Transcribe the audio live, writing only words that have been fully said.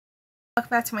Welcome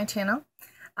back to my channel.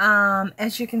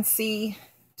 As you can see,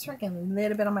 it's working a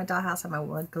little bit on my dollhouse. I might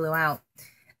want to glue out.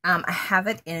 I have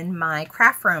it in my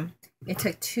craft room. It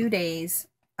took 2 days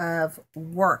of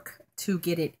work to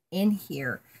get it in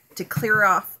here, to clear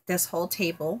off this whole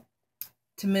table,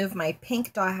 to move my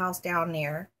pink dollhouse down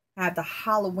there. I have the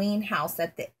Halloween house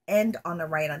at the end on the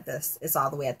right of this is all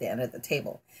the way at the end of the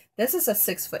table. This is a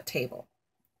 6-foot table.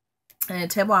 And a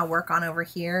table I work on over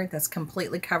here that's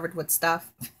completely covered with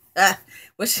stuff,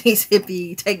 which needs to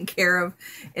be taken care of,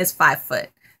 is 5 foot.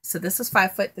 So this is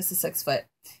 5 foot, this is 6 foot.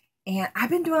 And I've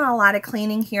been doing a lot of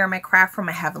cleaning here in my craft room.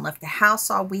 I haven't left the house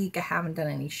all week. I haven't done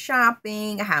any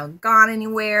shopping. I haven't gone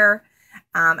anywhere.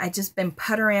 I just been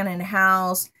puttering in the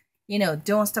house, you know,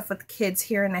 doing stuff with the kids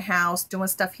here in the house, doing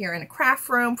stuff here in the craft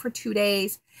room for 2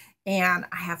 days. And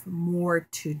I have more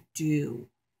to do,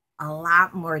 a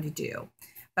lot more to do.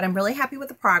 But I'm really happy with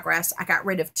the progress. I got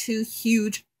rid of 2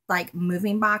 huge, like,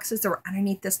 moving boxes that were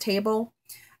underneath this table.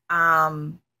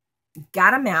 Got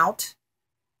them out.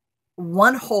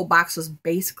 One whole box was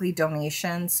basically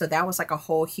donations. So that was like a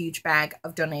whole huge bag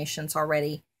of donations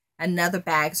already. Another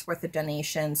bag's worth of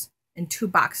donations and 2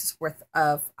 boxes worth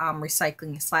of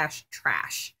recycling /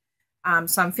 trash.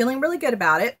 So I'm feeling really good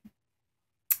about it.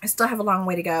 I still have a long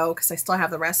way to go because I still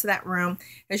have the rest of that room.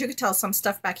 As you can tell, some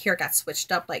stuff back here got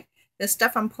switched up. Like this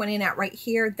stuff I'm pointing at right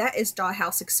here, that is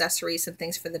dollhouse accessories and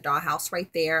things for the dollhouse right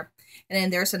there. And then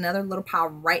there's another little pile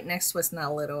right next to us,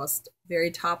 not a little, it's a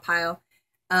very tall pile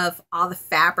of all the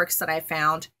fabrics that I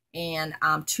found, and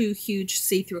 2 huge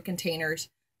see-through containers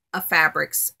of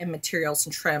fabrics and materials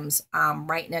and trims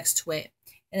right next to it.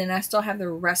 And then I still have the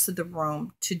rest of the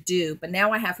room to do, but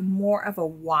now I have more of a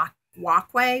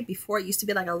walkway. Before it used to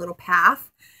be like a little path.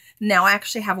 Now I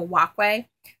actually have a walkway.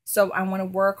 So I want to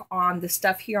work on the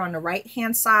stuff here on the right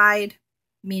hand side,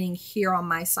 meaning here on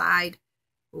my side,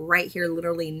 right here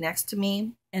literally next to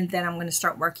me. And then I'm going to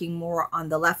start working more on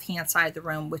the left hand side of the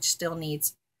room, which still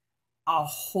needs a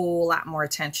whole lot more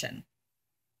attention.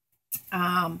 So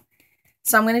I'm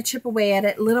going to chip away at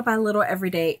it little by little every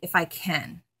day if I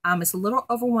can. It's a little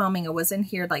overwhelming. I was in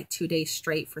here like 2 days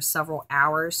straight for several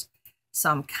hours. So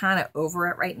I'm kind of over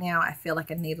it right now. I feel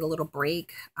like I need a little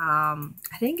break. I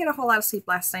didn't get a whole lot of sleep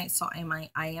last night, so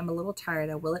I am a little tired,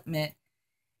 I will admit.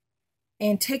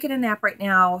 And taking a nap right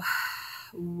now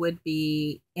would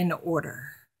be in order.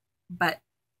 But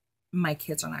my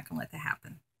kids are not going to let that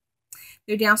happen.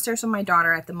 They're downstairs with my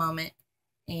daughter at the moment.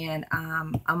 And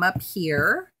I'm up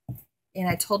here. And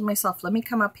I told myself, let me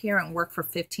come up here and work for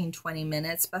 15-20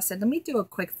 minutes. But I said, let me do a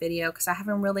quick video because I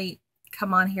haven't really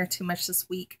come on here too much this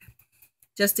week.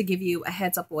 Just to give you a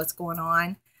heads up of what's going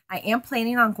on. I am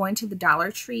planning on going to the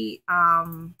Dollar Tree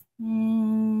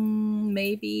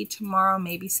maybe tomorrow,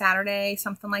 maybe Saturday,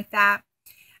 something like that.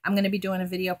 I'm going to be doing a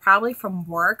video probably from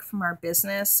work, from our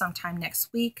business, sometime next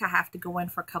week. I have to go in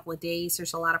for a couple of days.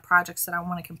 There's a lot of projects that I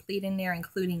want to complete in there,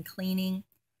 including cleaning,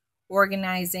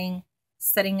 organizing,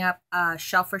 setting up a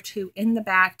shelf or 2 in the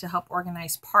back to help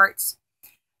organize parts.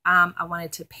 I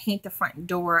wanted to paint the front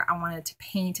door. I wanted to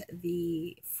paint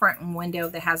the front window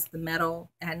that has the metal,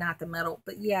 and not the metal,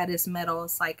 but yeah, it is metal.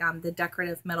 It's like the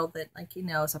decorative metal that, like, you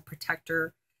know, is a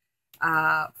protector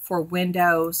for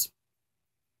windows.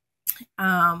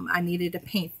 I needed to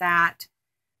paint that.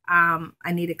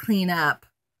 I need to clean up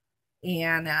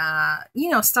and,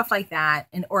 you know, stuff like that,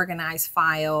 and organize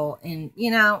file. And, you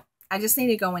know, I just need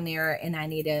to go in there and I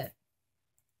need to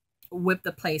whip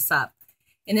the place up.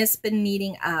 And it's been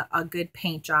needing a good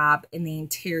paint job in the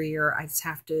interior. I just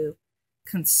have to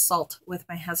consult with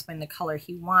my husband the color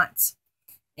he wants.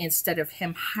 Instead of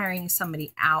him hiring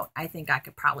somebody out, I think I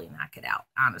could probably knock it out,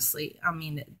 honestly. I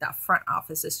mean, the front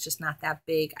office is just not that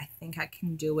big. I think I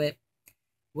can do it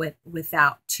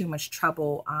without too much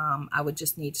trouble. I would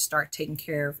just need to start taking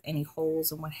care of any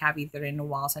holes and what have you that are in the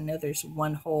walls. I know there's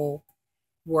one hole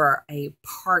where a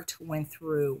part went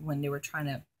through when they were trying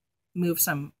to move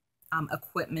some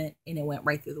equipment, and it went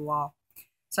right through the wall.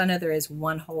 So I know there is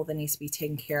one hole that needs to be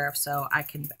taken care of. So I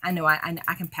can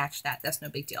patch that. That's no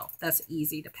big deal. That's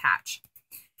easy to patch.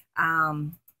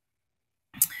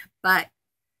 But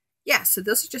yeah, so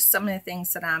those are just some of the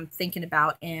things that I'm thinking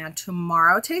about. And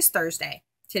tomorrow, today's Thursday.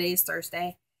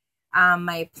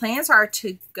 My plans are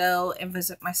to go and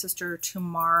visit my sister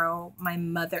tomorrow. My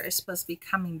mother is supposed to be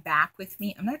coming back with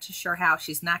me. I'm not too sure how.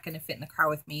 She's not going to fit in the car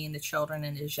with me and the children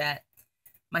and the jet.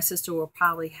 My sister will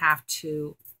probably have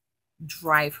to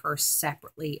drive her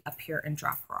separately up here and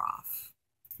drop her off,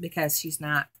 because she's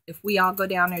not, if we all go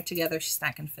down there together, she's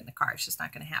not going to fit in the car. It's just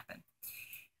not going to happen.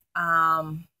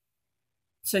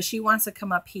 So she wants to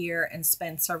come up here and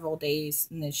spend several days,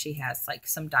 and then she has like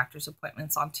some doctor's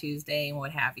appointments on Tuesday and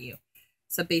what have you.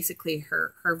 So basically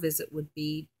her visit would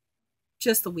be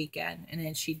just the weekend, and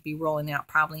then she'd be rolling out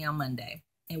probably on Monday,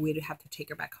 and we'd have to take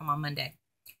her back home on Monday,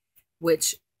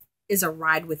 which is a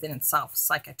ride within itself. It's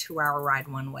like a 2-hour ride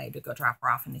one way to go drop her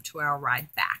off and a 2-hour ride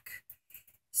back.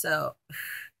 So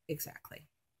exactly.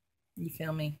 You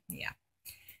feel me? Yeah.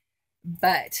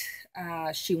 But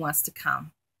she wants to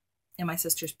come, and my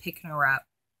sister's picking her up.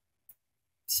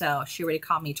 So she already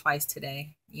called me twice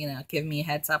today, you know, giving me a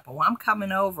heads up. Oh, I'm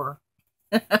coming over.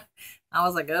 I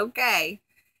was like, okay.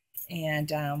 And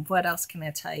what else can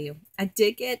I tell you? I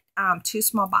did get 2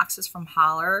 small boxes from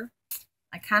Holler.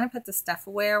 I kind of put the stuff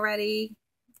away already.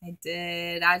 I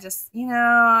did. I just, you know,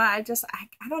 I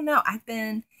don't know.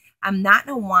 I'm not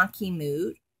in a wonky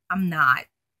mood. I'm not.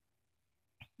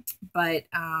 But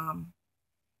I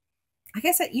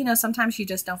guess that, you know, sometimes you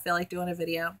just don't feel like doing a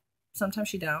video.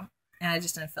 Sometimes you don't. And I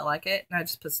just didn't feel like it. And I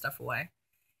just put stuff away.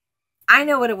 I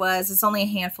know what it was. It's only a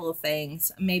handful of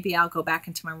things. Maybe I'll go back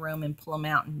into my room and pull them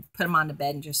out and put them on the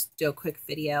bed and just do a quick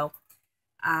video.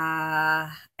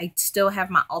 I still have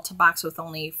my Ulta box with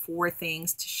only 4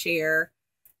 things to share.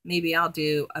 Maybe I'll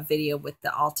do a video with the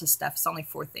Ulta stuff. It's only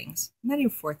 4 things. Not even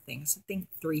 4 things. I think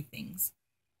 3 things.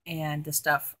 And the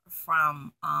stuff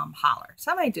from Holler.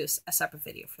 So I might do a separate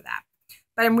video for that.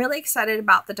 But I'm really excited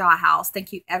about the dollhouse.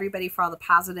 Thank you everybody for all the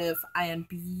positive and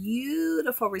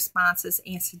beautiful responses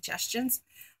and suggestions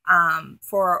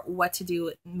for what to do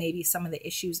with maybe some of the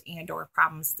issues and or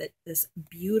problems that this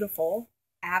beautiful,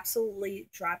 absolutely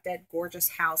drop dead gorgeous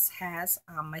house has.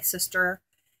 My sister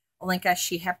Olenka,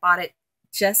 she had bought it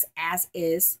just as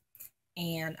is,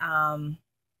 and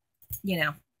you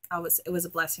know, it was a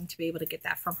blessing to be able to get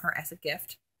that from her as a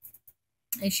gift.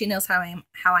 And she knows how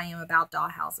I am about doll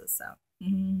houses. So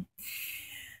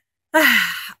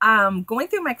going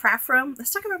through my craft room. Let's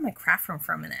talk about my craft room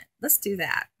for a minute. Let's do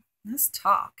that. Let's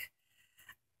talk.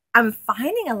 I'm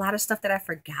finding a lot of stuff that I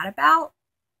forgot about.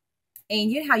 And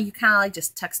you know how you kind of like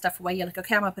just tuck stuff away. You're like,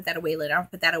 okay, I'm going to put that away later. I'm going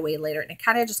to put that away later. And it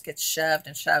kind of just gets shoved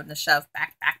and shoved and shoved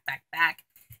back.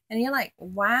 And you're like,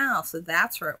 wow, so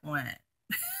that's where it went.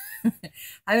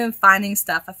 I've been finding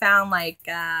stuff. I found like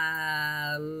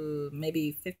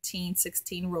maybe 15,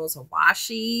 16 rolls of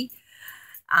washi.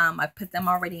 I put them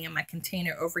already in my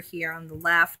container over here on the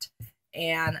left.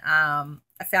 And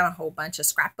I found a whole bunch of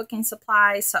scrapbooking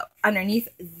supplies. So underneath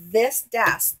this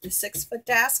desk, the 6-foot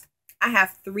desk, I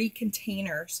have 3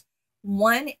 containers.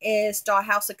 One is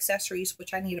dollhouse accessories,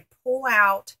 which I need to pull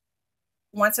out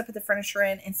once I put the furniture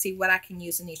in and see what I can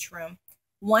use in each room.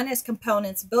 One is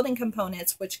components, building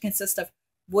components, which consist of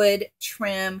wood,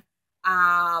 trim,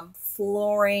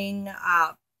 flooring,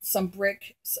 some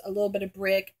brick, a little bit of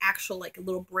brick, actual like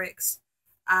little bricks,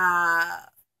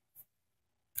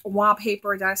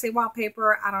 wallpaper. Did I say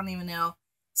wallpaper? I don't even know.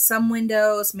 Some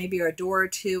windows, maybe a door or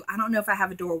 2. I don't know if I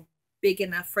have a door big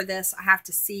enough for this. I have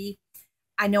to see.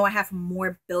 I know I have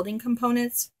more building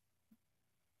components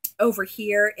over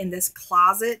here in this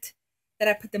closet that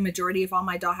I put the majority of all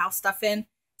my dollhouse stuff in.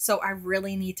 So I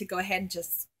really need to go ahead and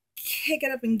just kick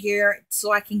it up in gear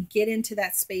so I can get into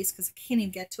that space, because I can't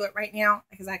even get to it right now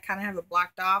because I kind of have it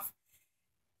blocked off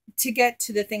to get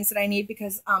to the things that I need,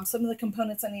 because some of the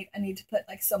components I need to put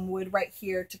like some wood right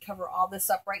here to cover all this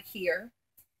up right here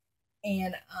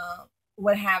and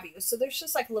what have you. So there's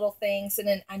just like little things. And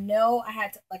then I know I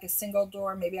had like a single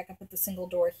door. Maybe I can put the single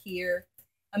door here.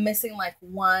 I'm missing like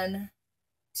 1,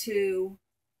 2,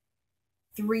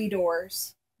 3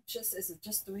 doors. Is it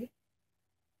just 3? I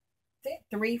think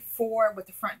 3, 4 with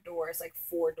the front door is like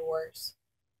 4 doors.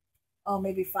 Oh,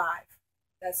 maybe 5.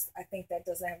 I think that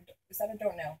doesn't have, is that a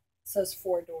door? No. So it's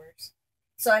 4 doors.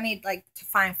 So I need like to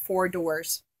find 4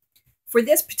 doors for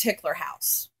this particular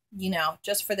house, you know,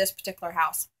 just for this particular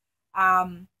house.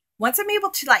 Once I'm able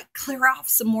to like clear off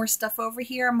some more stuff over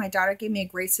here, my daughter gave me a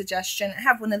great suggestion. I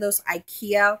have one of those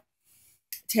IKEA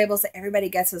tables that everybody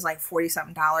gets is like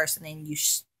 $40-something, and then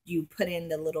you put in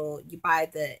the little, you buy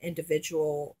the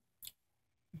individual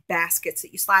baskets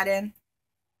that you slide in.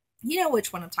 You know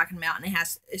which one I'm talking about. And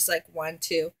it's like 1,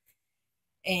 2,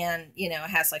 and you know, it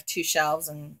has like 2 shelves,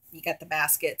 and you got the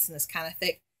baskets, and it's kind of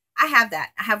thick. I have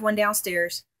that. I have one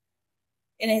downstairs,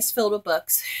 and it's filled with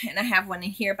books, and I have one in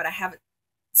here, but I have it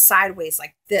sideways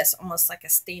like this, almost like a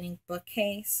standing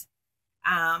bookcase.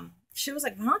 She was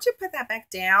like, why don't you put that back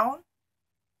down,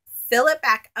 fill it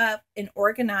back up and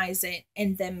organize it,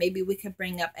 and then maybe we could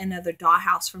bring up another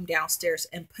dollhouse from downstairs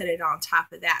and put it on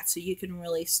top of that, so you can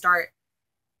really start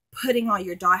putting all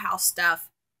your dollhouse stuff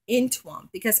into them.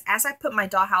 Because as I put my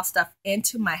dollhouse stuff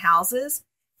into my houses,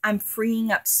 I'm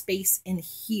freeing up space in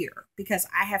here because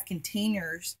I have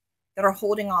containers that are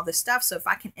holding all this stuff. So if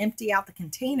I can empty out the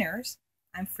containers,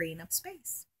 I'm freeing up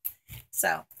space.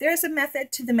 So there's a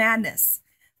method to the madness.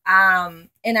 And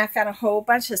I found a whole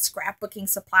bunch of scrapbooking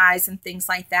supplies and things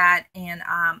like that. And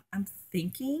I'm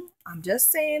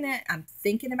just saying it, I'm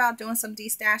thinking about doing some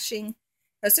destashing,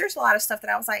 because there's a lot of stuff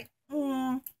that I was like,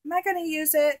 am I going to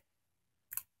use it?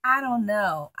 I don't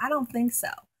know. I don't think so.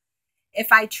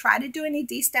 If I try to do any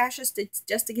destashes,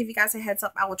 just to give you guys a heads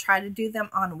up, I will try to do them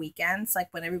on weekends, like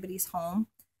when everybody's home,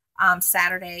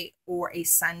 Saturday or a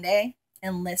Sunday,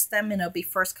 and list them, and it'll be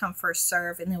first come, first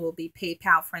serve, and it will be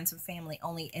PayPal, friends and family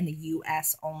only, in the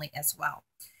US only as well.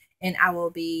 And I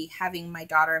will be having my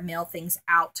daughter mail things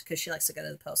out because she likes to go to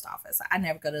the post office. I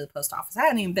never go to the post office. I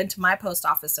haven't even been to my post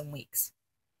office in weeks.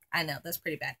 I know, that's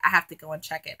pretty bad. I have to go and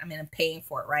check it. I mean, I'm paying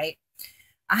for it, right?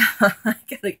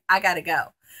 I gotta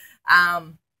go.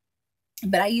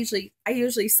 But I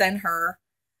usually send her,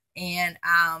 and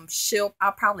I'll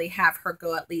probably have her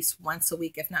go at least once a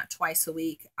week, if not twice a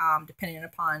week, depending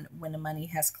upon when the money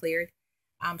has cleared.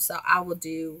 So I'm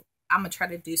gonna try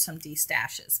to do some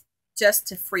destashes just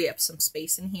to free up some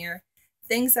space in here,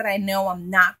 things that I know I'm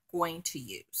not going to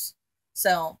use.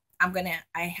 So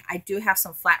I do have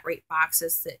some flat rate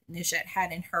boxes that Nijette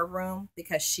had in her room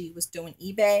because she was doing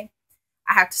eBay.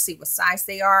 I have to see what size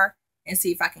they are and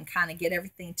see if I can kind of get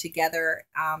everything together,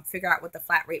 figure out what the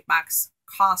flat rate box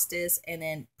cost is, and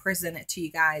then present it to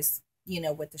you guys,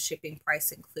 with the shipping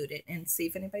price included, and see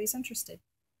if anybody's interested.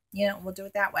 We'll do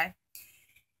it that way.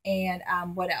 And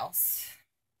what else?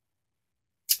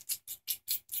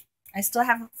 I still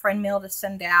have friend mail to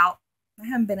send out. I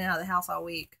haven't been out of the house all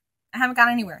week. I haven't gone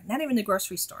anywhere, not even the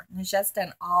grocery store. Nijette's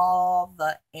done all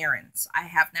the errands. I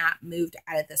have not moved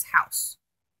out of this house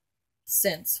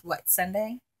since, what,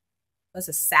 Sunday? Was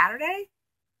it Saturday? I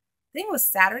think it was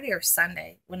Saturday or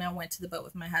Sunday when I went to the boat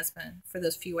with my husband for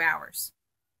those few hours.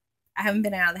 I haven't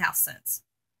been out of the house since.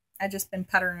 I've just been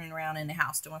puttering around in the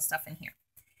house doing stuff in here.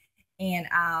 And,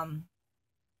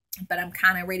 but I'm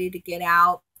kind of ready to get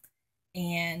out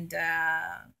and,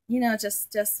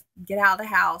 just get out of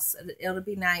the house. It'll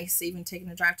be nice, even taking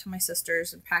a drive to my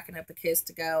sister's and packing up the kids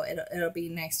to go. It'll be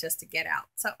nice just to get out.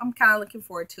 So I'm kind of looking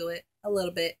forward to it a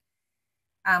little bit.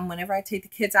 Whenever I take the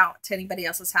kids out to anybody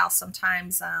else's house,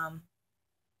 sometimes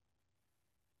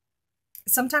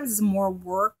it's more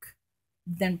work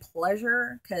than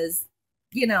pleasure, because,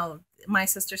 my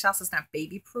sister's house is not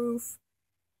baby proof,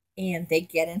 and they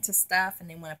get into stuff and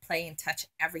they want to play and touch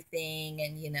everything.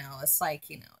 And, it's like,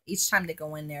 each time they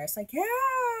go in there, it's like,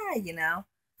 yeah,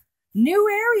 new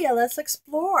area, let's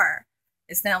explore.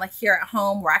 It's not like here at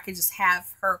home where I could just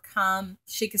have her come,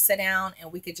 she could sit down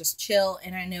and we could just chill.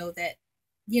 And I know that,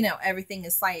 everything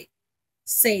is like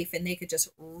safe and they could just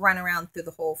run around through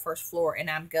the whole first floor and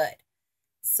I'm good.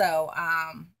 So,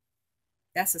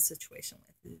 that's the situation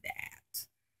with that.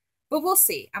 But we'll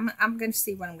see. I'm going to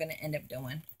see what I'm going to end up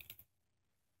doing.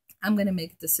 I'm going to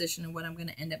make a decision on what I'm going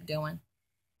to end up doing.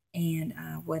 And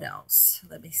what else?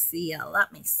 Let me see.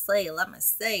 Let me see.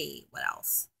 What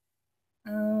else?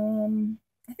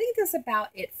 I think that's about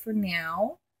it for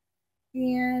now.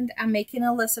 And I'm making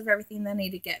a list of everything that I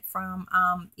need to get from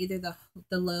either the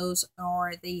Lowe's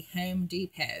or the Home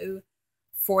Depot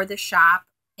for the shop.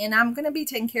 And I'm going to be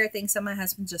taking care of things that my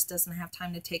husband just doesn't have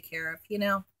time to take care of,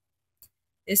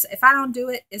 If I don't do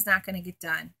it, it's not going to get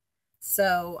done.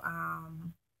 So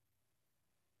I'm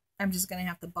just going to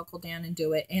have to buckle down and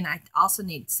do it. And I also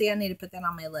need to put that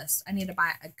on my list. I need to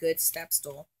buy a good step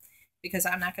stool, because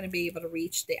I'm not going to be able to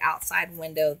reach the outside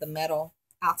window, the metal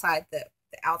outside the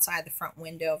front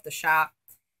window of the shop,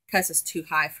 because it's too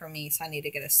high for me. So I need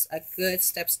to get a good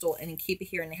step stool and keep it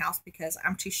here in the house, because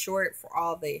I'm too short for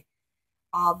all the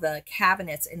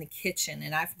cabinets in the kitchen,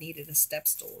 and I've needed a step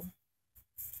stool.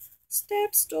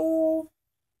 Step stool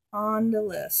on the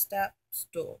list. Step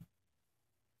stool.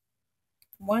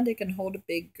 One that can hold a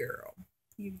big girl.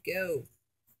 You go.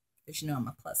 Because I'm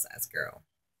a plus size girl.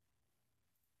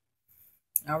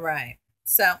 All right.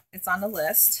 So it's on the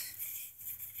list.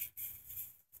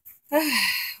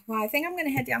 Well, I think I'm going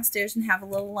to head downstairs and have a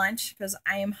little lunch, because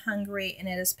I am hungry and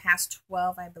it is past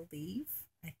 12, I believe.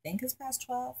 I think it's past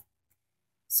 12.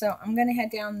 So I'm going to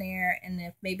head down there, and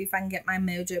if I can get my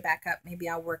mojo back up, maybe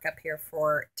I'll work up here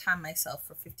time myself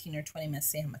for 15 or 20 minutes,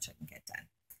 see how much I can get done.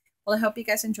 Well, I hope you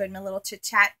guys enjoyed my little chit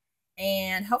chat,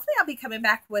 and hopefully I'll be coming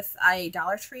back with a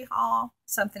Dollar Tree haul,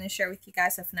 something to share with you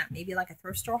guys. If not, maybe like a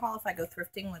thrift store haul if I go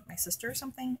thrifting with my sister or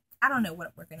something. I don't know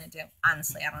what we're going to do.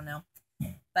 Honestly, I don't know.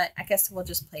 But I guess we'll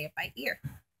just play it by ear.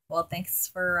 Well, thanks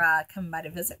for coming by to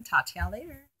visit, and talk to y'all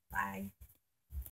later. Bye.